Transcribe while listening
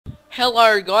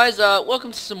Hello guys,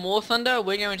 welcome to some War Thunder.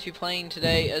 We're going to be playing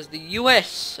today as the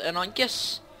US, and I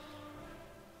guess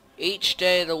each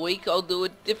day of the week I'll do a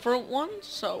different one,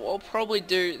 so I'll probably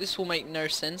do, this will make no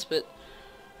sense, but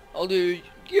I'll do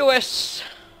US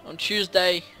on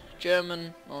Tuesday,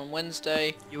 German on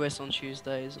Wednesday, US on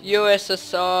Tuesdays.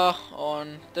 USSR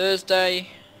on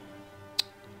Thursday,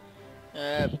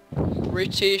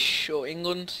 British or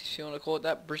England, if you want to call it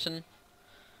that, Britain,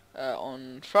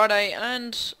 on Friday,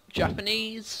 and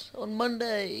Japanese on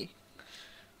Monday.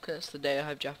 Because that's the day I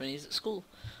have Japanese at school.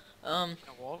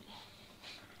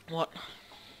 What?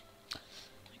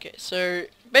 Okay, so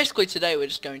basically today we're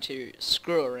just going to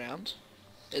screw around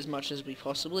as much as we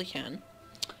possibly can.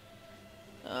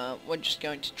 We're just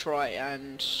going to try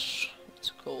and, what's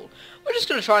it called? We're just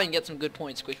going to try and get some good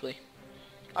points quickly.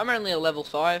 I'm only a level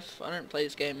 5. I don't play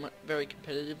this game very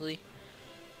competitively.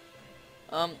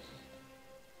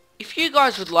 If you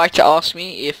guys would like to ask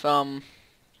me if,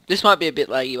 this might be a bit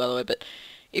laggy by the way, but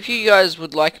if you guys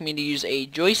would like me to use a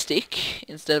joystick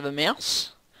instead of a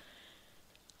mouse,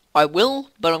 I will,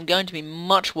 but I'm going to be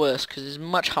much worse because it's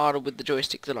much harder with the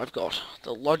joystick that I've got.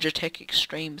 The Logitech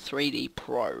Extreme 3D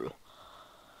Pro.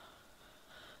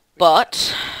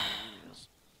 But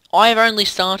I've only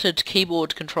started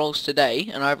keyboard controls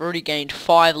today, and I've already gained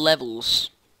 5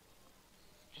 levels.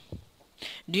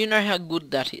 Do you know how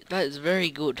good that is? That is very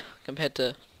good compared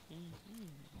to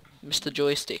Mr.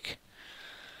 Joystick.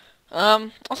 I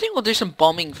think we'll do some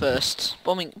bombing first.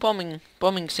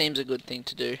 Bombing seems a good thing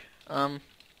to do.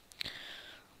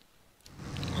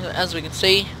 As we can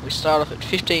see, we start off at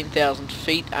 15,000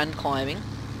 feet and climbing.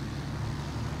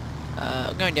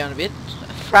 Going down a bit.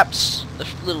 Fraps, the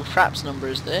little Fraps number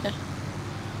is there.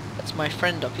 That's my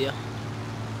friend up here.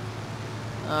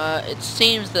 It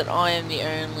seems that I am the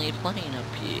only plane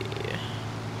up here.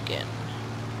 Again.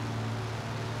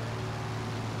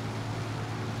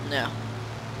 Now,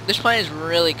 this plane is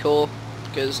really cool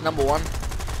because, number one,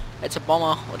 it's a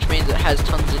bomber, which means it has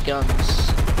tons of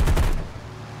guns.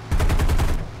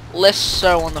 Less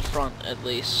so on the front, at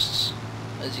least,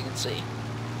 as you can see.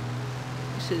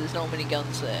 You see there's not many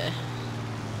guns there.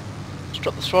 Let's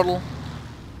drop the throttle.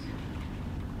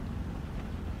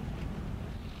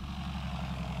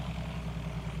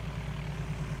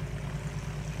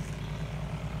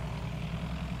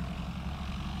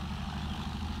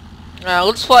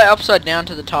 Let's fly upside down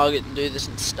to the target and do this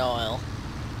in style.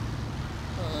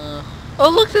 Oh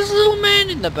look, there's a little man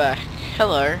in the back.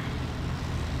 Hello.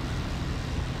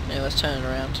 Yeah, let's turn it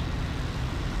around.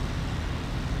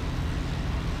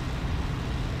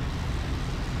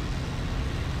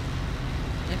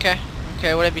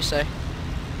 Okay, whatever you say.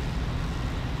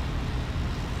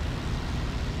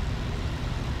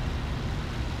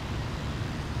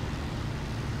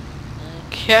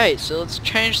 Okay, so let's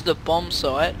change the bomb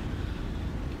sight.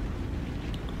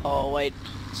 Oh wait,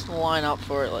 let's line up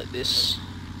for it like this.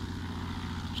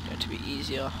 It's going to be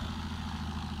easier.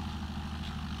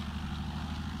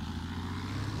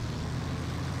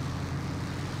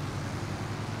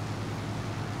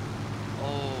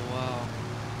 Oh wow.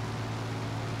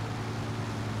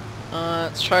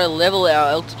 Let's try to level our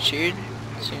altitude,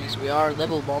 as soon as we are a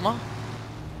level bomber.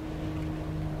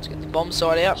 Let's get the bomb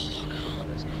sight out. You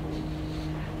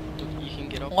can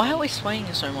get up. Why are we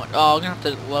swaying so much? Oh, I'm gonna have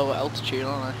to lower altitude,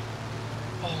 aren't I?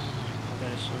 Oh my god,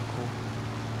 that is so cool.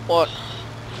 What?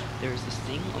 There is this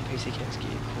thing on PBY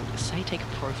called Say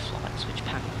Pro Flight Switch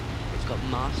Panel. It's got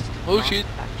mask, Shit.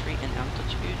 battery, and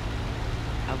altitude.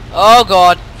 Oh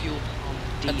god. Fuel pump.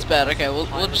 That's bad. Okay, we'll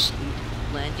just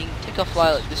landing. take a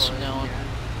fly like this from now on.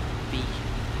 Beak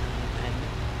and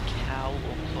cowl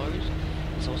or close.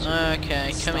 It's also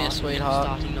Okay, come here, sweetheart.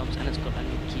 Starting knobs, and it's got a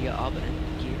gear up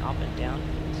and down.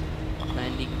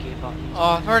 Landing gear buttons.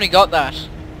 Oh, I've already got that.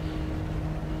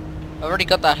 I've already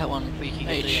got that one. But you can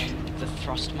get the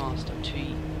Thrustmaster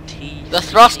T. The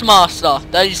Thrustmaster.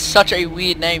 That is such a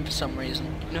weird name for some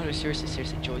reason. No, seriously,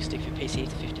 joystick for PC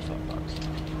is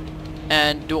 $55.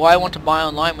 And do I want to buy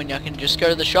online when I can just go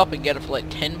to the shop and get it for like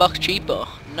 $10 cheaper?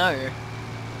 No.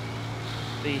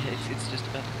 But it's just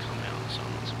about to come out, so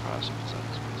I'm not surprised if it's that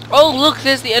expensive. Oh look,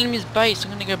 there's the enemy's base.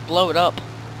 I'm gonna go blow it up.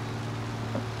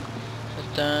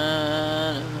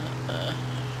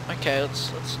 Okay, let's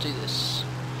do this.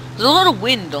 There's a lot of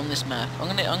wind on this map. I'm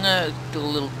gonna do a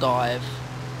little dive.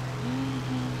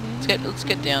 Let's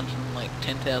get down from like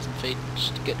 10,000 feet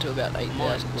just to get to about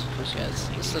 8,000. Okay,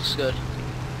 this looks good.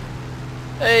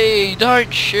 Hey,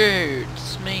 don't shoot!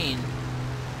 It's mean.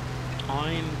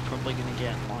 I'm probably gonna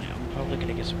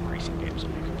get some racing games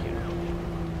on my computer,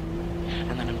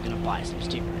 and then I'm gonna buy some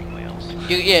steering wheels.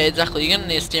 Yeah, exactly. You're gonna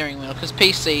need a steering wheel because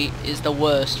PC is the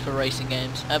worst for racing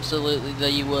games. Absolutely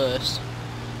the worst.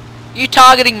 You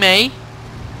targeting me?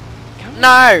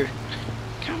 No!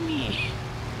 Come here.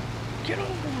 Get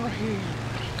over here.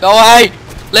 Go away!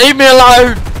 Leave me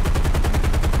alone!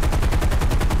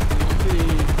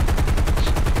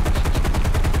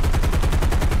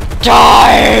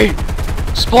 Die!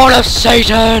 Spawn of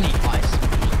Satan!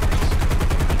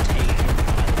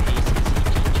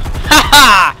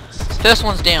 Haha! First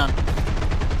one's down.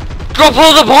 Drop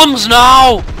all the bombs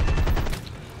now!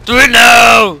 Do it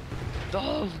now!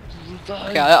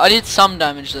 Okay, I did some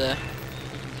damage there.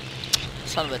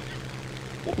 Son of a...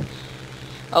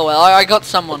 Oh well, I got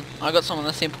someone. I got someone.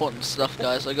 That's the important stuff,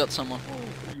 guys. I got someone.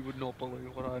 You would not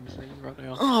believe what I'm seeing right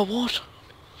now. Oh, what?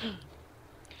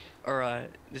 Alright,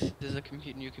 this is a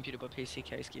new computer by PC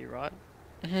Case Gear, right?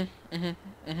 CPU,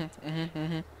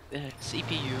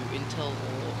 Intel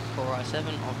or Core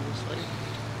i7, obviously.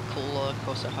 Cooler,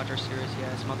 Corsair Hydro Series,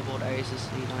 yes. Motherboard Asus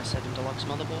E97 Deluxe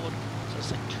motherboard. So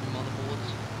it's like 2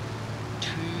 motherboards.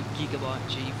 2GB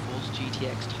GeForce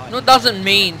GTX Titan. No, it doesn't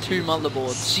mean 2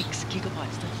 motherboards. 6GB,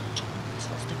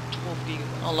 that's 12GB.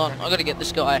 Hold on, I gotta get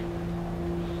this guy.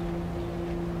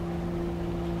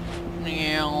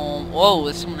 Whoa,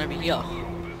 there's someone over here.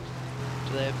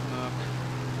 To their Merc.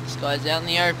 This guy's out in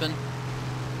the open.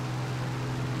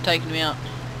 I'm taking him out.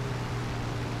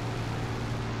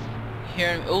 Hear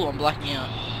him? Oh, I'm blacking out.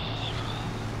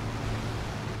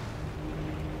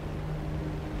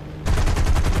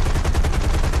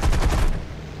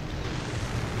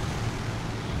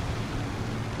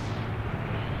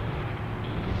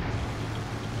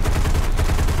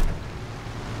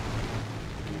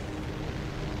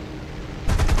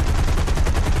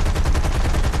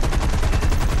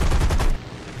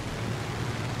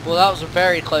 Well, that was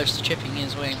very close to chipping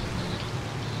his wing.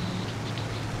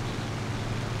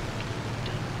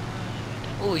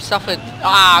 Oh, he suffered.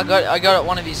 Ah, I got at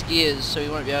one of his gears, so he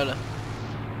won't be able to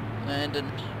land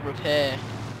and repair.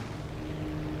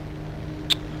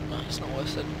 No, it's not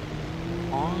worth it.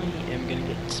 I am gonna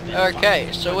get spent. Okay,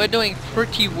 so we're doing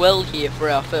pretty well here for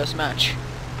our first match.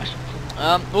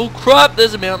 Oh crap!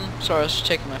 There's a mountain. Sorry, I was just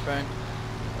checking my phone.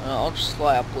 I'll just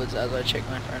fly upwards as I check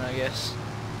my phone, I guess.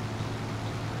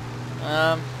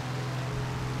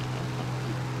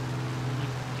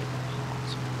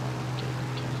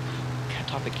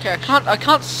 Okay, I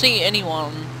can't see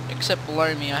anyone except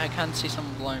below me. I can't see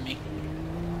someone below me.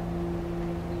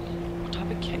 What type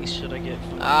of case should I get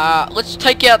for let's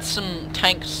take out some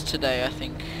tanks today, I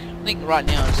think. I think right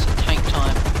now is tank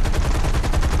time.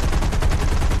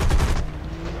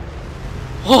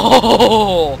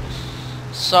 Oh!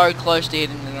 So close to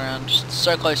hitting the ground. Just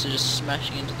so close to just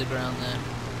smashing into the ground there.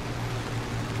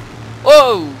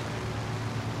 Whoa!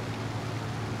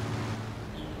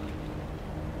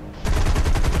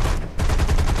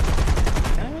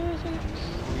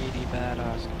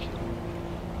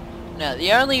 Now,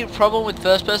 the only problem with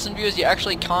first-person view is you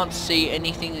actually can't see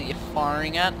anything that you're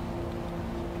firing at.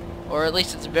 Or at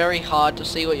least it's very hard to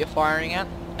see what you're firing at,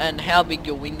 and how big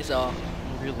your wings are.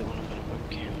 I really want to put a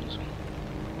webcam as well.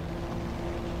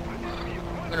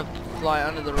 I'm gonna fly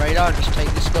under the radar and just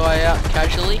take this guy out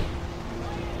casually.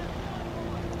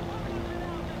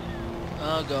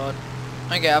 Oh god.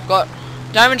 Okay, I've got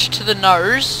damage to the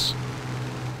nose,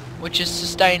 which is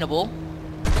sustainable.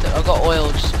 I've got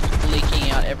oil just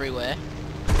leaking out everywhere.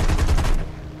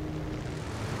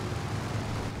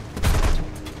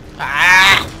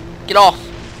 Ah! Get off!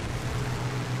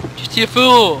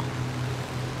 GTFO!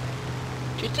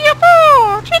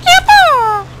 GTFO!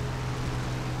 GTFO!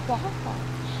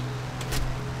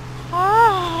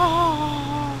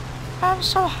 Oh, I'm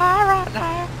so high right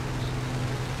now.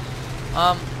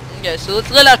 Okay, so let's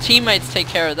let our teammates take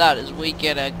care of that as we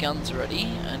get our guns ready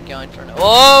and going for an...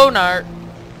 Oh no!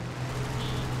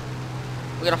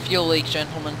 We got a fuel leak,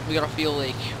 gentlemen. We got a fuel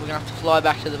leak. We're gonna have to fly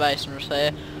back to the base and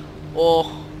repair. Or...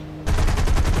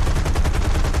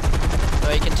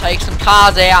 so you can take some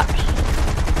cars out.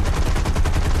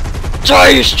 Die,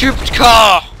 you stupid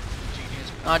car!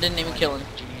 Oh, I didn't even kill him.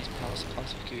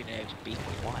 Be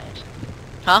quiet.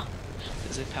 Huh?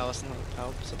 There's a power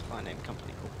supply name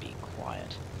company called Be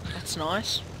Quiet. That's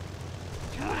nice.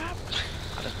 Shut up!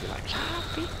 I'll just be like, shut up,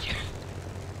 bitch.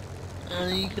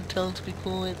 You can tell it to be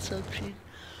quiet, so cheap.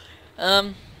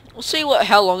 We'll see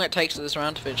how long it takes for this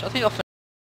round to finish. I think I'll